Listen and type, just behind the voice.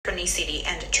synchronicity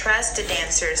and trust the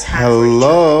dancers have for each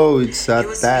Hello, other. it's a It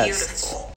was test. beautiful.